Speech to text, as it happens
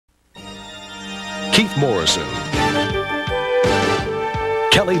Keith Morrison,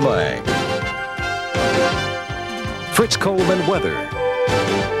 Kelly Lang, Fritz Coleman Weather,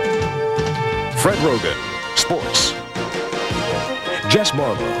 Fred Rogan, Sports, Jess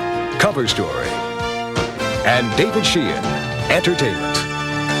Marlowe, Cover Story, and David Sheehan, Entertainment.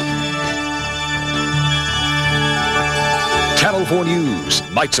 Channel 4 News,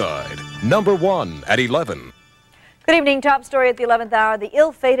 Nightside, #1 at 11. Good evening. Top story at the 11th hour. The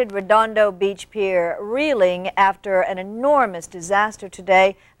ill-fated Redondo Beach Pier reeling after an enormous disaster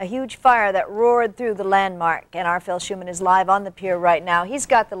today. A huge fire that roared through the landmark. And our Phil Schuman is live on the pier right now. He's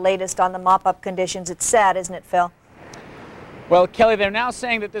got the latest on the mop-up conditions. It's sad, isn't it, Phil? Well, Kelly, they're now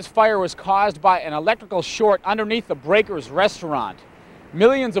saying that this fire was caused by an electrical short underneath the Breakers restaurant.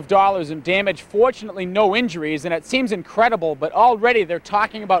 Millions of dollars in damage, fortunately no injuries, and it seems incredible, but already they're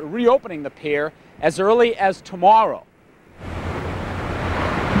talking about reopening the pier as early as tomorrow.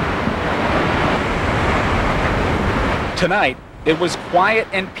 Tonight, it was quiet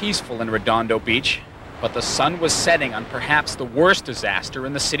and peaceful in Redondo Beach, but the sun was setting on perhaps the worst disaster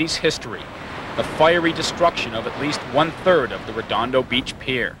in the city's history, the fiery destruction of at least 1/3 of the Redondo Beach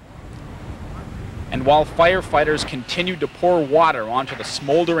Pier. And while firefighters continued to pour water onto the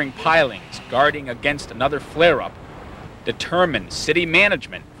smoldering pilings, guarding against another flare-up, determined city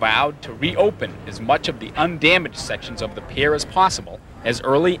management vowed to reopen as much of the undamaged sections of the pier as possible as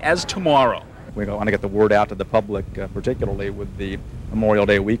early as tomorrow. We want to get the word out to the public, particularly with the Memorial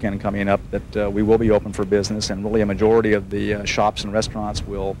Day weekend coming up, that we will be open for business, and really a majority of the shops and restaurants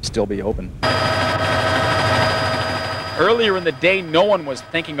will still be open. Earlier in the day, no one was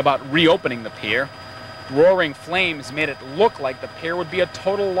thinking about reopening the pier. Roaring flames made it look like the pier would be a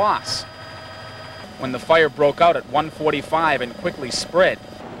total loss. When the fire broke out at 1:45 and quickly spread,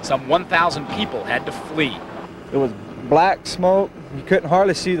 some 1,000 people had to flee. It was black smoke. You couldn't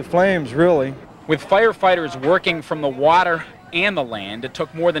hardly see the flames, really. With firefighters working from the water and the land, it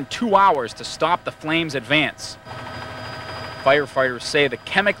took more than 2 hours to stop the flames' advance. Firefighters say the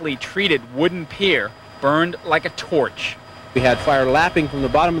chemically treated wooden pier burned like a torch. We had fire lapping from the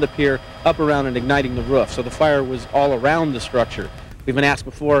bottom of the pier up around and igniting the roof, so the fire was all around the structure. We've been asked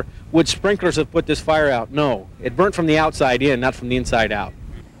before, would sprinklers have put this fire out? No, it burnt from the outside in, not from the inside out.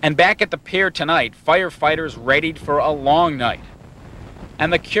 And back at the pier tonight, firefighters readied for a long night.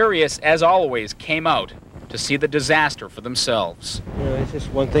 And the curious, as always, came out to see the disaster for themselves. You know, it's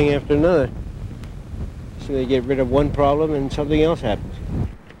just one thing after another. So they get rid of one problem and something else happens.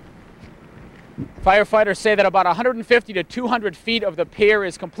 Firefighters say that about 150 to 200 feet of the pier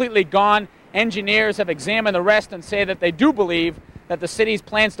is completely gone. Engineers have examined the rest and say that they do believe that the city's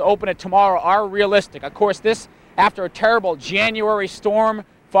plans to open it tomorrow are realistic. Of course, this after a terrible January storm,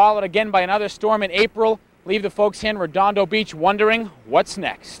 followed again by another storm in April, leave the folks here in Redondo Beach wondering what's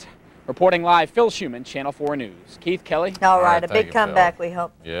next. Reporting live, Phil Schuman, Channel 4 News. Keith, Kelly. All right, a big comeback, we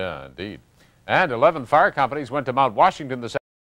hope. Yeah, indeed. And 11 fire companies went to Mount Washington this